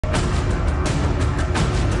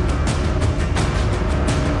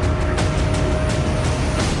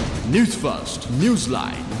Newsfirst,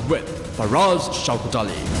 Newsline with Faraz,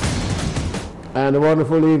 Shaukataly. And a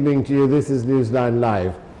wonderful evening to you. This is Newsline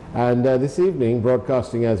Live. And this evening,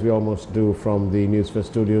 broadcasting as we almost do from the Newsfirst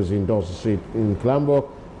studios in Dawson Street in Colombo,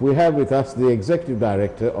 we have with us the Executive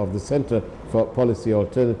Director of the Centre for Policy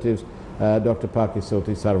Alternatives, Dr.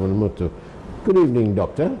 Paikiasothy Saravanamuttu. Good evening,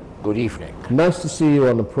 Doctor. Good evening. Nice to see you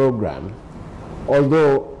on the program.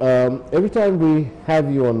 Although every time we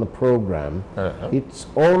have you on the program, it's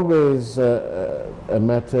always a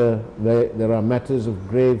matter, there are matters of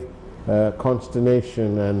grave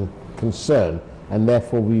consternation and concern, and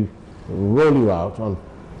therefore we roll you out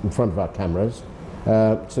in front of our cameras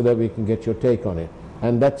so that we can get your take on it.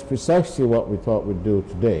 And that's precisely what we thought we'd do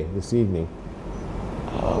today, this evening.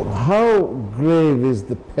 How grave is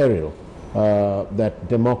the peril that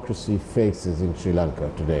democracy faces in Sri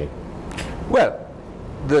Lanka today? Well,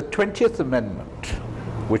 the 20th Amendment,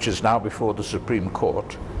 which is now before the Supreme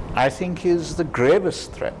Court, I think is the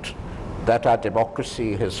gravest threat that our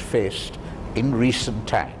democracy has faced in recent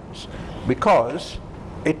times, because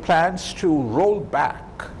it plans to roll back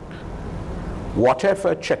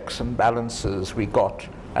whatever checks and balances we got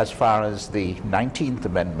as far as the 19th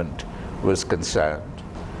Amendment was concerned,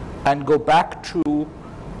 and go back to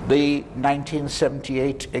the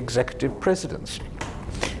 1978 executive presidency.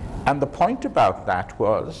 And the point about that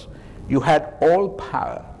was you had all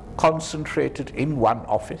power concentrated in one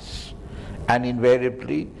office, and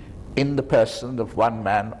invariably in the person of one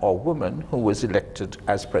man or woman who was elected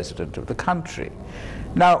as president of the country.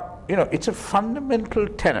 Now, you know, it's a fundamental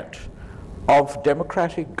tenet of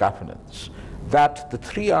democratic governance that the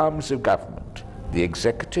three arms of government, the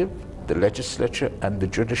executive, the legislature, and the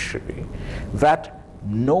judiciary, that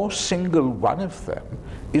no single one of them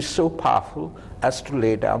is so powerful as to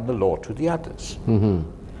lay down the law to the others.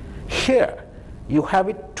 Here, you have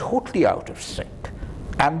it totally out of sync,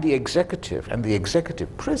 and the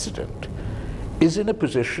executive president is in a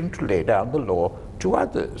position to lay down the law to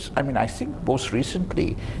others. I mean, I think most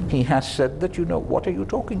recently he has said that, you know, what are you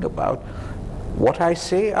talking about? What I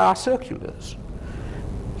say are circulars.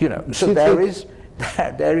 You know, so there is,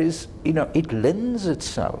 you know, it lends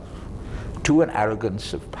itself to an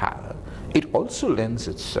arrogance of power. It also lends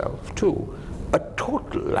itself to a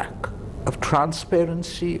total lack of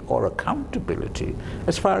transparency or accountability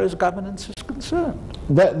as far as governance is concerned.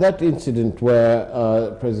 That incident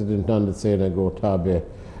where President Nandasena Gotabaya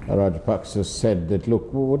Rajapaksa said that,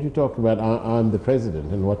 look, what are you talking about? I'm the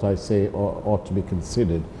president, and what I say ought to be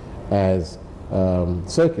considered as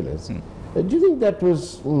circulars. Do you think that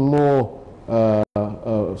was more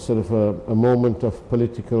sort of a moment of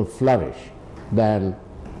political flourish than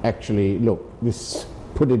actually, look, this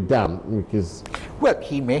put it down? Because, well,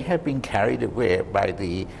 he may have been carried away by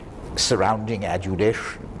the surrounding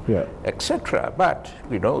adulation, etc. But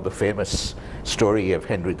we know the famous story of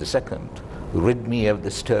Henry II, rid me of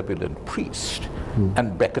this turbulent priest,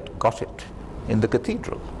 and Becket got it in the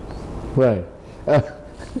cathedral. Right.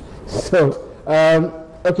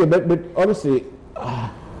 Okay, but honestly,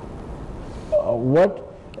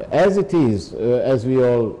 what, as it is, as we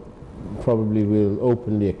all probably will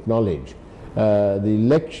openly acknowledge, the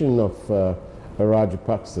election of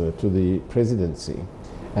Rajapaksa to the presidency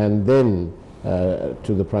and then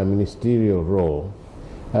to the prime ministerial role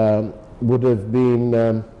would have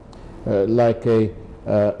been like a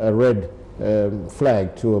red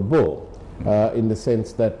flag to a bull, in the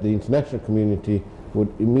sense that the international community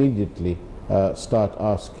would immediately start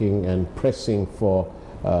asking and pressing for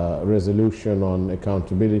resolution on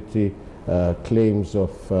accountability, claims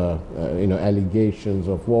of, you know, allegations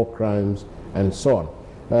of war crimes, and so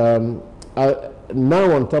on.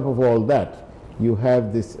 Now, on top of all that, you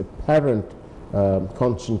have this apparent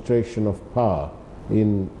concentration of power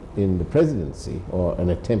in the presidency, or an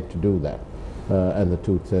attempt to do that, and the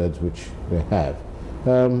 2/3 which they have.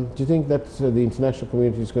 Do you think that the international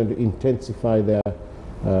community is going to intensify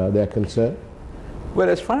their concern? Well,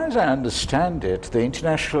 as far as I understand it, the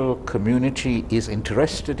international community is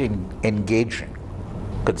interested in engaging,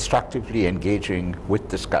 constructively engaging with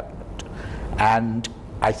this government. And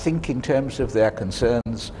I think in terms of their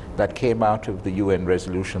concerns that came out of the UN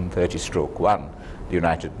Resolution 30/1, the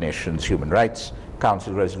United Nations Human Rights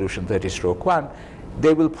Council Resolution 30/1,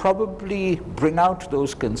 they will probably bring out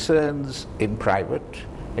those concerns in private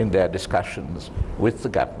in their discussions with the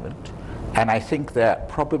government. And I think they're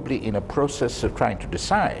probably in a process of trying to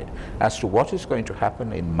decide as to what is going to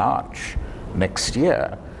happen in March next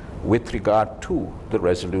year with regard to the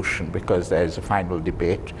resolution, because there is a final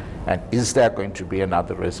debate, and is there going to be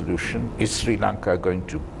another resolution? Is Sri Lanka going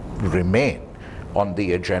to remain on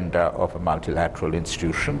the agenda of a multilateral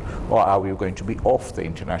institution, or are we going to be off the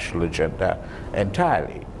international agenda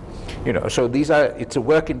entirely? You know, so it's a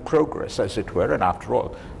work in progress, as it were, and after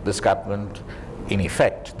all, this government, in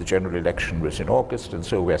effect, the general election was in August, and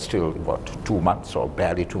so we're still, 2 months or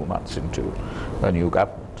barely 2 months into a new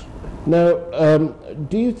government. Now,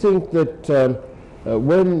 do you think that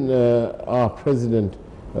when our president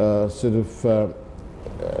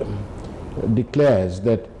declares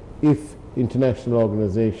that if international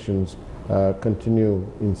organizations continue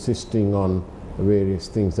insisting on various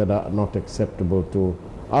things that are not acceptable to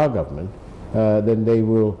our government, then they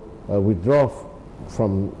will withdraw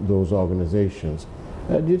from those organizations.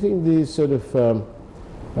 Do you think this sort of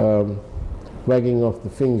wagging of the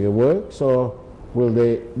finger works, or will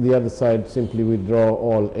the other side simply withdraw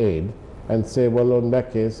all aid and say, well, in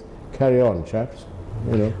that case, carry on, chaps,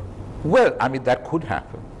 you know? Well, I mean, that could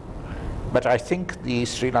happen. But I think the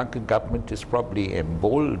Sri Lankan government is probably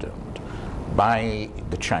emboldened by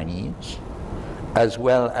the Chinese, as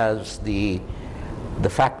well as the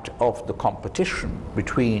fact of the competition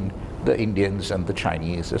between the Indians and the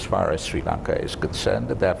Chinese as far as Sri Lanka is concerned,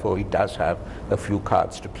 and therefore it does have a few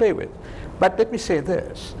cards to play with. But let me say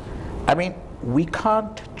this, I mean, we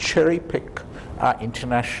can't cherry pick our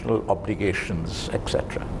international obligations,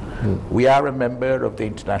 etc. We are a member of the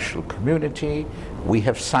international community. We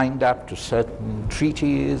have signed up to certain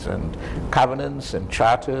treaties and covenants and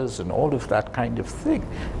charters and all of that kind of thing,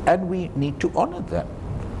 and we need to honor them.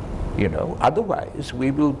 You know, otherwise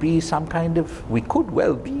we will be some kind of, we could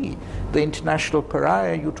well be the international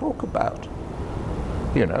pariah you talk about.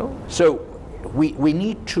 You know, so we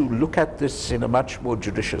need to look at this in a much more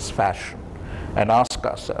judicious fashion and ask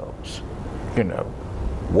ourselves, you know,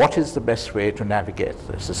 what is the best way to navigate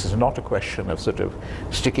this? This is not a question of sort of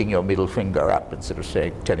sticking your middle finger up and sort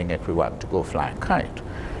of telling everyone to go fly a kite.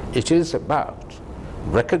 It is about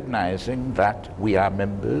recognizing that we are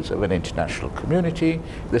members of an international community.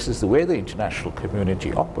 This is the way the international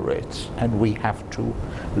community operates, and we have to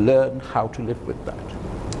learn how to live with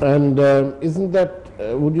that. And isn't that,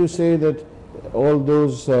 would you say that all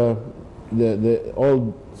those,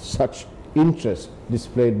 all such interest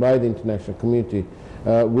displayed by the international community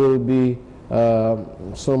will be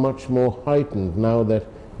so much more heightened now that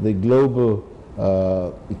the global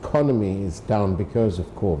economy is down because of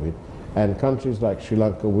COVID, and countries like Sri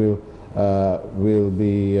Lanka will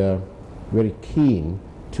be very keen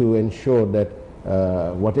to ensure that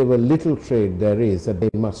whatever little trade there is, that they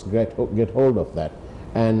must get hold of that.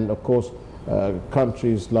 And of course,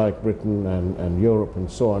 countries like Britain and Europe and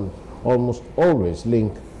so on almost always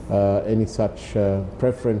link any such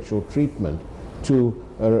preferential treatment to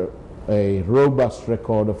a robust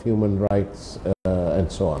record of human rights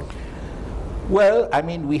and so on. Well, I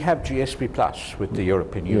mean, we have GSP Plus with the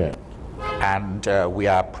European Union. Yeah. And we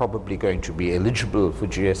are probably going to be eligible for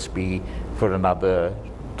GSP for another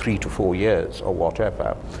 3 to 4 years or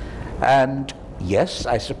whatever. And yes,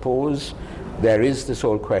 I suppose there is this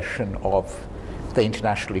whole question of the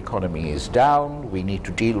international economy is down, we need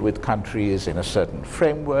to deal with countries in a certain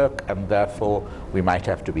framework, and therefore we might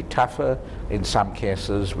have to be tougher. In some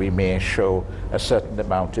cases we may show a certain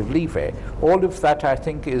amount of leeway. All of that, I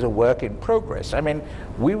think, is a work in progress. I mean,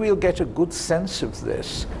 we will get a good sense of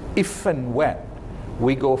this if and when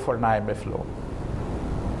we go for an IMF loan.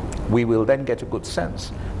 We will then get a good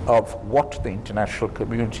sense of what the international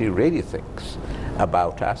community really thinks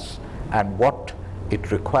about us and what it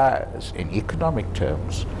requires in economic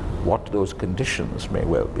terms, what those conditions may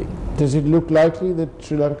well be. Does it look likely that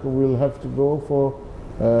Sri Lanka will have to go for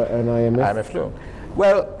an IMF loan?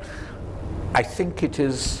 Well, I think it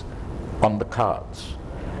is on the cards.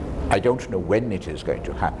 I don't know when it is going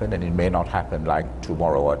to happen, and it may not happen like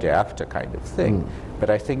tomorrow or day after kind of thing, but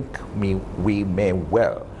I think we may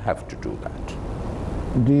well have to do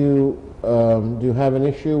that. Do you have an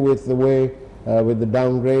issue with the way with the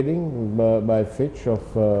downgrading by Fitch of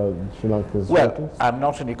Sri Lanka's ratings? I'm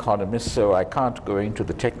not an economist, so I can't go into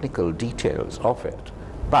the technical details of it.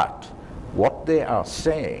 But what they are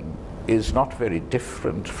saying is not very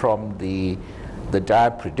different from the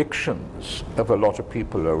dire predictions of a lot of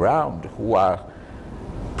people around who are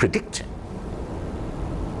predicting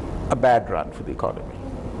a bad run for the economy.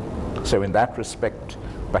 So in that respect,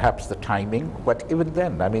 perhaps the timing, but even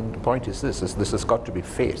then, I mean, the point is this has got to be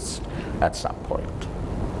faced at some point,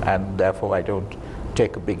 and therefore I don't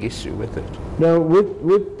take a big issue with it. Now,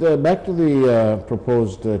 back to the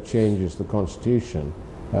proposed changes to the Constitution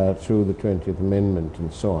through the 20th Amendment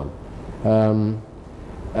and so on,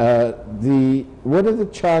 what are the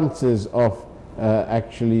chances of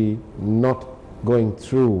actually not going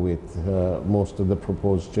through with most of the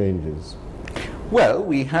proposed changes? Well,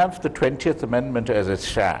 we have the 20th Amendment as it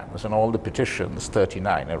stands, and all the petitions,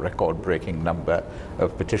 39, a record-breaking number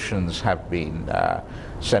of petitions have been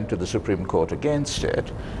sent to the Supreme Court against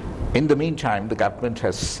it. In the meantime, the government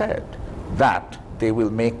has said that they will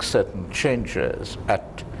make certain changes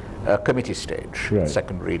at committee stage, right.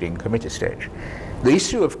 Second reading committee stage. The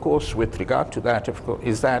issue, of course, with regard to that, of course,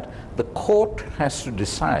 is that the court has to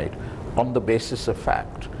decide on the basis of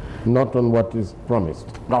fact. Not on what is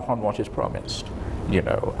promised. Not on what is promised, you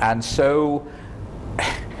know. And so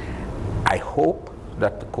I hope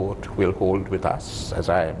that the court will hold with us, as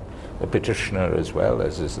I am a petitioner as well,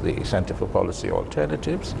 as is the Center for Policy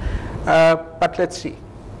Alternatives. But let's see.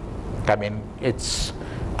 I mean, it's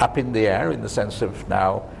up in the air in the sense of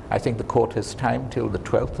now, I think the court has time till the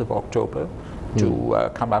 12th of October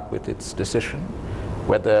to come up with its decision,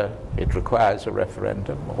 whether it requires a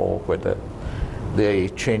referendum or whether the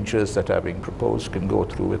changes that are being proposed can go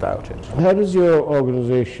through without it. How does your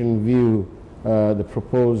organization view the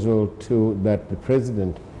proposal that the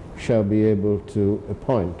president shall be able to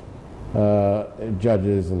appoint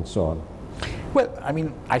judges and so on? Well, I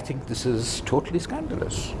mean, I think this is totally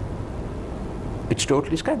scandalous. It's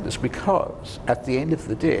totally scandalous because at the end of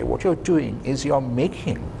the day, what you're doing is you're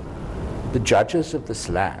making the judges of this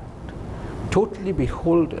land totally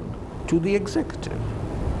beholden to the executive.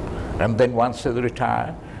 And then once they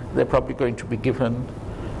retire, they're probably going to be given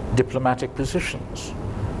diplomatic positions.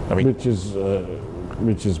 I mean, which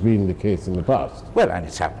has been the case in the past. Well, and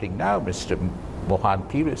it's happening now. Mr. Mohan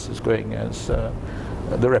Peiris is going as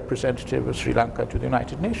the representative of Sri Lanka to the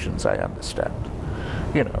United Nations, I understand.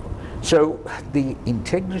 You know, so the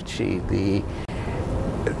integrity, the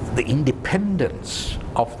independence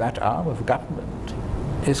of that arm of government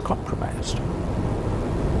is compromised.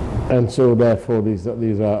 And so therefore these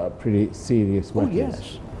are pretty serious matters. Oh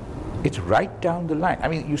yes, it's right down the line. I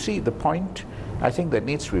mean, you see, the point I think that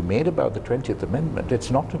needs to be made about the 20th Amendment,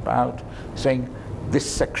 it's not about saying this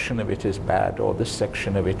section of it is bad or this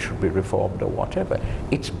section of it should be reformed or whatever.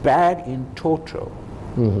 It's bad in total.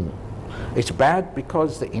 Mm-hmm. It's bad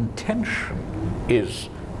because the intention is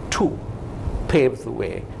to pave the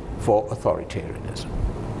way for authoritarianism.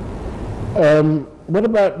 What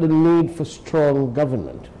about the need for strong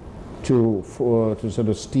government to sort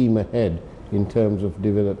of steam ahead in terms of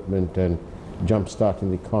development and jump-starting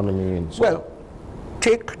the economy and so on? Well,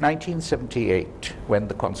 take 1978 when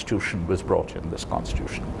the Constitution was brought in, this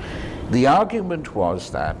Constitution. The argument was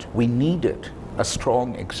that we needed a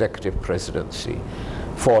strong executive presidency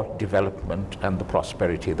for development and the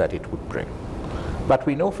prosperity that it would bring. But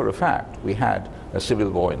we know for a fact we had a civil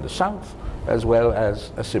war in the South as well as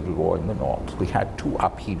a civil war in the North. We had two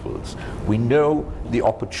upheavals. We know the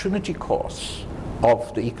opportunity costs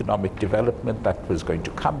of the economic development that was going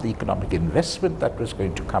to come, the economic investment that was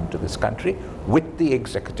going to come to this country with the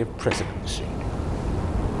executive presidency.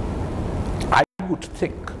 I would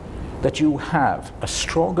think that you have a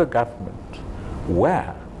stronger government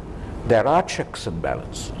where there are checks and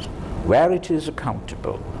balances, where it is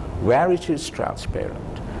accountable, where it is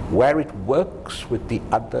transparent, where it works with the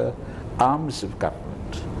other arms of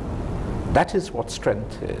government. That is what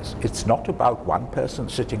strength is. It's not about one person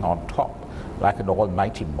sitting on top like an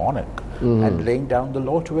almighty monarch and laying down the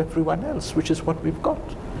law to everyone else, which is what we've got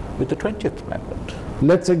with the 20th Amendment.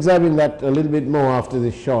 Let's examine that a little bit more after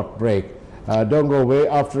this short break. Don't go away.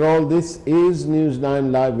 After all, this is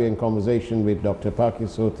Newsline Live. We're in conversation with Dr.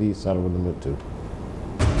 Paikiasothy Saravanamuttu.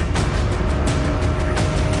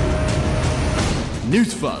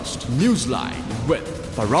 Newsfirst, Newsline with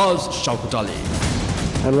Faraz, Shaukataly.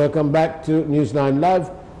 And welcome back to Newsline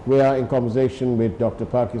Live. We are in conversation with Dr.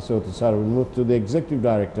 Paikiasothy Saravanamuttu, the Executive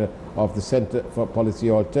Director of the Center for Policy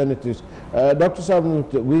Alternatives. Dr.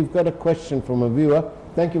 Saravanamuttu, we've got a question from a viewer.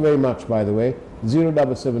 Thank you very much, by the way.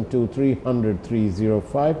 0772 300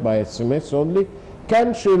 305 by SMS only.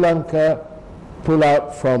 Can Sri Lanka pull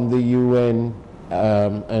out from the UN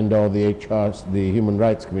and or the HRs, the Human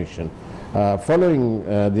Rights Commission, following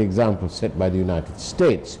the example set by the United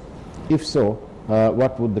States? If so,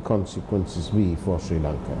 what would the consequences be for Sri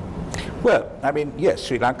Lanka? Well, I mean, yes,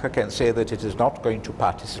 Sri Lanka can say that it is not going to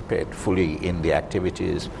participate fully in the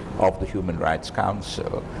activities of the Human Rights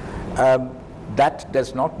Council. That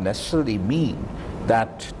does not necessarily mean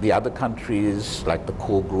that the other countries, like the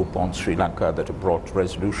core group on Sri Lanka that have brought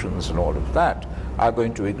resolutions and all of that, are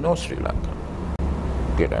going to ignore Sri Lanka.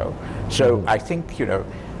 You know, so I think, you know,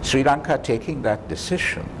 Sri Lanka taking that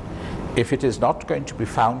decision, if it is not going to be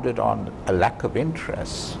founded on a lack of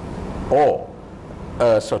interest or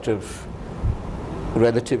a sort of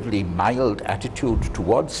relatively mild attitude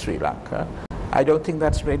towards Sri Lanka, I don't think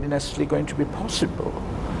that's really necessarily going to be possible.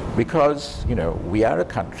 because, you know, we are a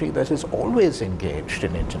country that is always engaged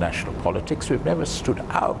in international politics. We've never stood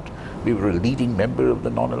out. We were a leading member of the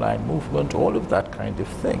non-aligned movement, all of that kind of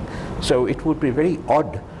thing. So it would be very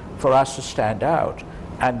odd for us to stand out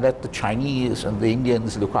and let the Chinese and the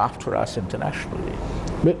Indians look after us internationally.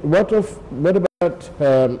 But what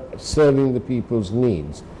about serving the people's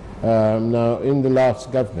needs? Now, in the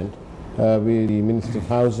last government, the Minister of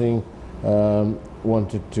Housing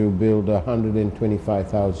wanted to build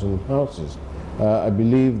 125,000 houses. I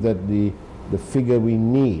believe that the figure we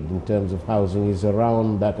need in terms of housing is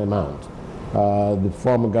around that amount. The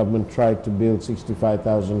former government tried to build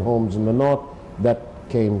 65,000 homes in the north. That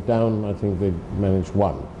came down. I think they managed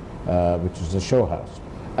one, which is the show house.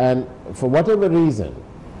 And for whatever reason,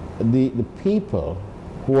 the people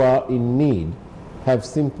who are in need have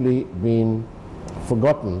simply been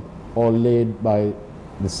forgotten or laid by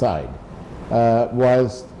the side.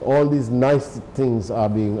 Whilst all these nice things are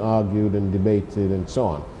being argued and debated and so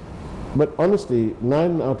on. But honestly,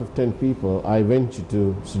 9 out of 10 people, I venture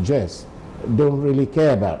to suggest, don't really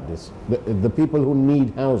care about this. The people who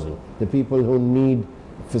need housing, the people who need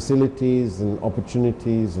facilities and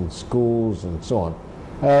opportunities and schools and so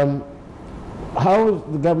on. How is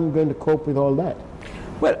the government going to cope with all that?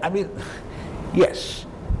 Well, I mean, yes,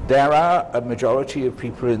 there are a majority of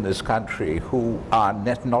people in this country who are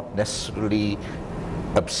not necessarily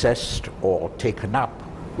obsessed or taken up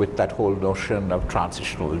with that whole notion of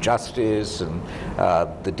transitional justice and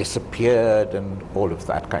the disappeared and all of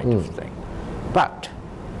that kind of thing. But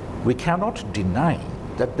we cannot deny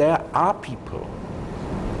that there are people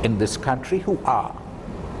in this country who are.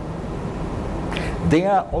 They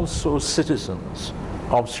are also citizens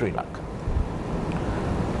of Sri Lanka.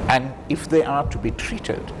 And if they are to be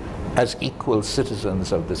treated as equal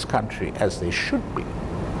citizens of this country, as they should be,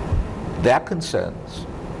 their concerns,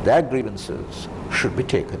 their grievances should be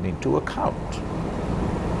taken into account.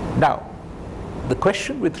 Now, the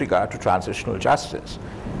question with regard to transitional justice,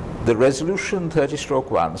 the resolution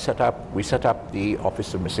 30/1 we set up the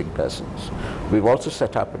Office of Missing Persons. We've also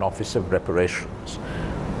set up an Office of Reparations.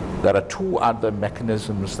 There are 2 other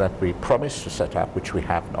mechanisms that we promised to set up, which we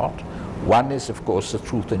have not. One is, of course, the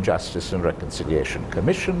Truth and Justice and Reconciliation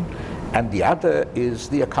Commission, and the other is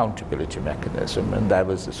the accountability mechanism. And there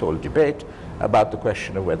was this whole debate about the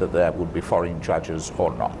question of whether there would be foreign judges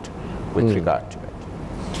or not with regard to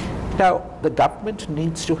it. Now, the government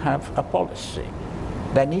needs to have a policy.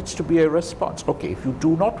 There needs to be a response. Okay, if you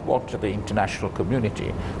do not want the international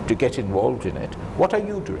community to get involved in it, what are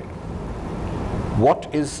you doing?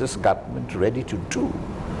 What is this government ready to do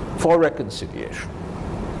for reconciliation?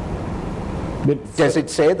 Does it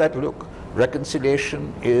say that, look,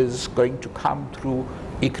 reconciliation is going to come through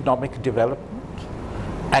economic development?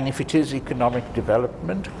 And if it is economic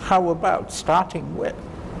development, how about starting with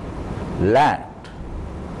land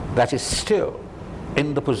that is still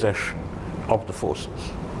in the possession of the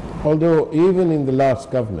forces? Although even in the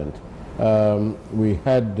last government, we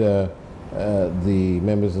had the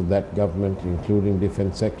members of that government, including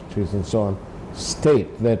defense secretaries and so on,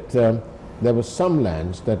 state that there were some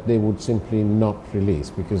lands that they would simply not release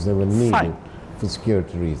because they were needed for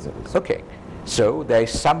security reasons. Okay, so there is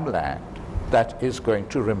some land that is going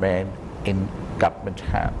to remain in government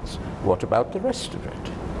hands. What about the rest of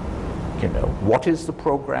it? You know, what is the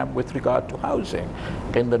program with regard to housing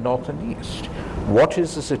in the north and east? What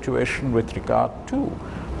is the situation with regard to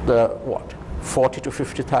the 40 to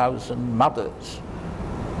 50,000 mothers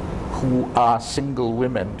who are single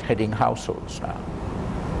women heading households now?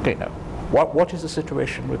 You know, what is the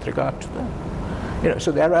situation with regard to them? You know,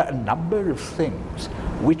 so there are a number of things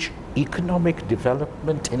which economic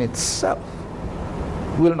development in itself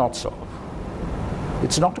will not solve.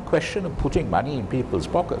 It's not a question of putting money in people's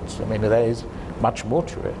pockets. I mean, there is much more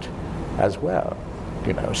to it as well.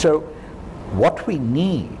 You know, so what we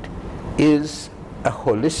need is a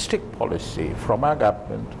holistic policy from our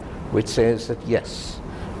government which says that yes,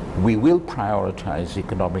 we will prioritize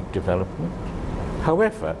economic development.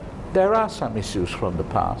 However, there are some issues from the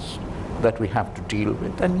past that we have to deal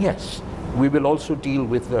with, and yes, we will also deal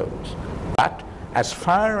with those. But as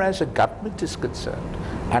far as a government is concerned,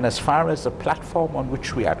 and as far as the platform on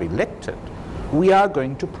which we are elected, we are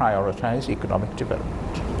going to prioritize economic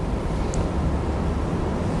development.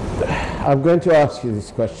 I'm going to ask you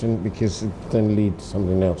this question because it then leads to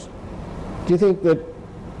something else. Do you think that,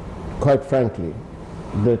 quite frankly,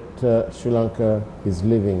 that Sri Lanka is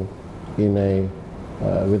living in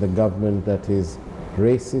with a government that is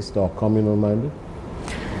racist or communal-minded?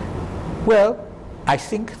 Well, I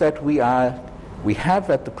think that we have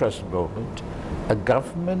at the present moment a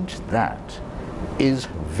government that is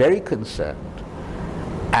very concerned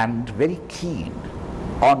and very keen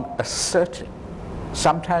on asserting,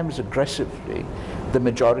 sometimes aggressively, the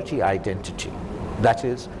majority identity, that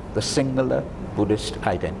is, the singular Buddhist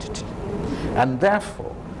identity. And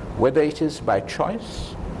therefore, whether it is by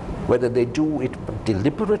choice, whether they do it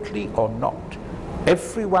deliberately or not,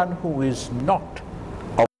 everyone who is not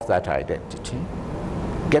of that identity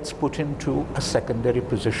gets put into a secondary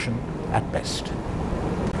position at best.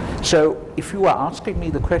 So if you are asking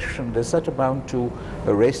me the question, does that amount to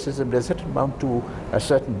a racism, does that amount to a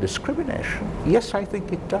certain discrimination? Yes, I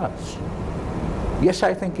think it does. Yes,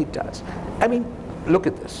 I think it does. I mean, look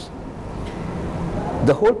at this.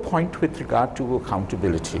 The whole point with regard to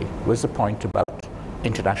accountability was the point about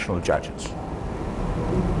international judges.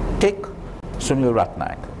 Take Sunil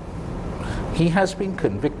Ratnayake. He has been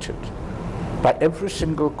convicted by every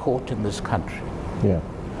single court in this country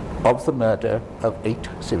of the murder of 8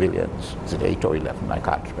 civilians. Is it 8 or 11? I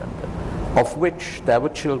can't remember. Of which there were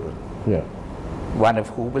children, one of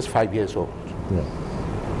whom was 5 years old.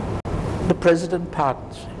 The president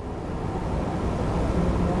pardons him.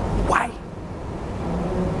 Why?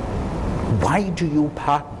 Why do you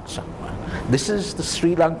pardon someone? This is the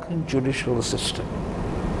Sri Lankan judicial system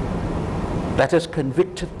that has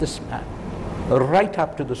convicted this man right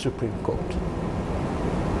up to the Supreme Court.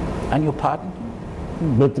 And you pardon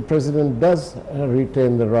him? But the president does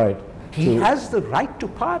retain the right. He has the right to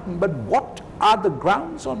pardon, but what are the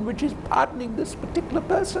grounds on which he's pardoning this particular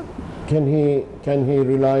person? Can he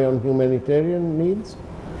rely on humanitarian needs?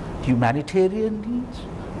 Humanitarian needs?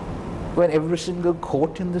 When every single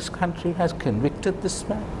court in this country has convicted this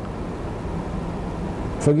man?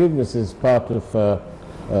 Forgiveness is part of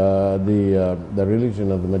the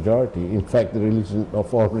religion of the majority, in fact the religion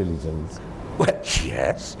of all religions. Well,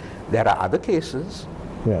 yes, there are other cases.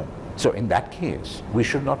 So in that case, we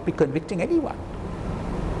should not be convicting anyone.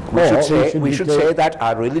 We should say that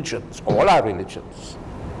our religions, all our religions,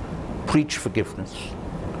 preach forgiveness.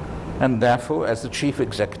 And therefore, as the chief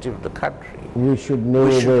executive of the country, we should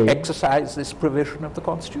exercise this provision of the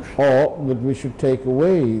Constitution. Or that we should take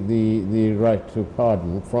away the right to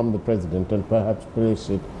pardon from the president and perhaps place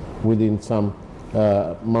it within some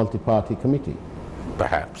multi-party committee.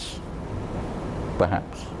 Perhaps.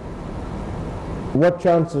 Perhaps. What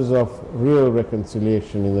chances of real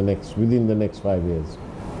reconciliation within the next 5 years?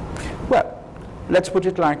 Well, let's put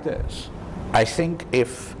it like this. I think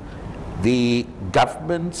if the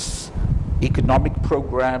government's economic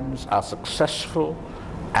programs are successful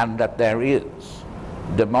and that there is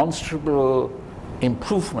demonstrable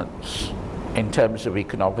improvements in terms of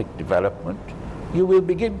economic development, you will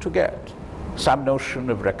begin to get some notion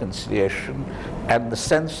of reconciliation, and the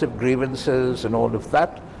sense of grievances and all of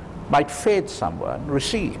that might fade somewhat,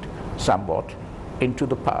 recede somewhat into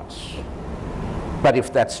the past. But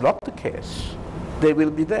if that's not the case, they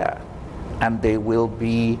will be there, and they will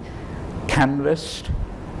be canvassed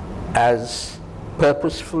as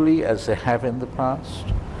purposefully as they have in the past.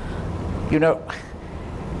 You know,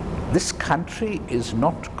 this country is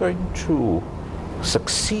not going to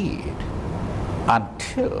succeed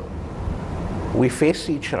until we face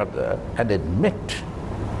each other and admit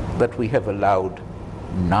that we have allowed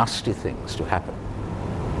nasty things to happen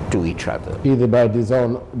to each other. Either by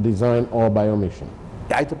design or by omission.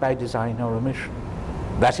 Either by design or omission.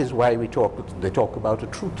 That is why they talk about a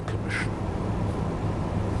truth commission.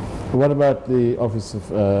 What about the Office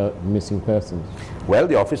of Missing Persons? Well,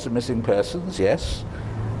 the Office of Missing Persons, yes,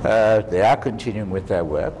 they are continuing with their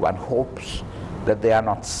work. One hopes that they are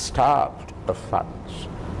not starved of funds,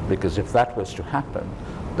 because if that was to happen,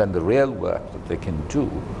 then the real work that they can do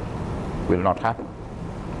will not happen.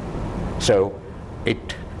 So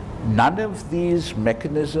none of these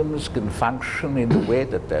mechanisms can function in the way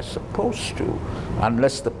that they're supposed to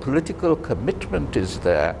unless the political commitment is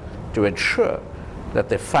there to ensure that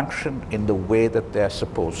they function in the way that they're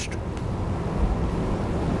supposed to.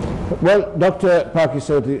 Well, Dr.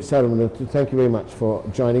 Paikiasothy Saravanamuttu, thank you very much for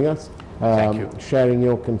joining us, Thank you. sharing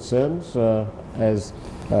your concerns as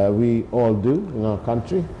we all do in our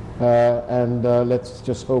country, and let's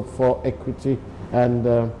just hope for equity and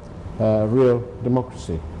real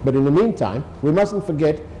democracy. But in the meantime, we mustn't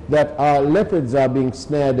forget that our leopards are being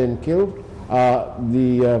snared and killed.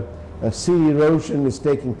 The sea erosion is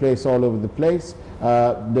taking place all over the place.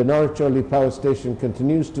 The Norwich power station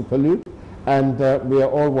continues to pollute, and we are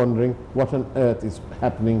all wondering what on earth is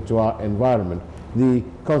happening to our environment. The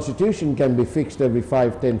Constitution can be fixed every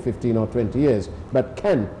 5, 10, 15 or 20 years, but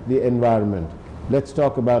can the environment? Let's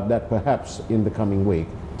talk about that perhaps in the coming week.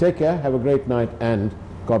 Take care, have a great night, and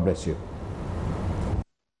God bless you.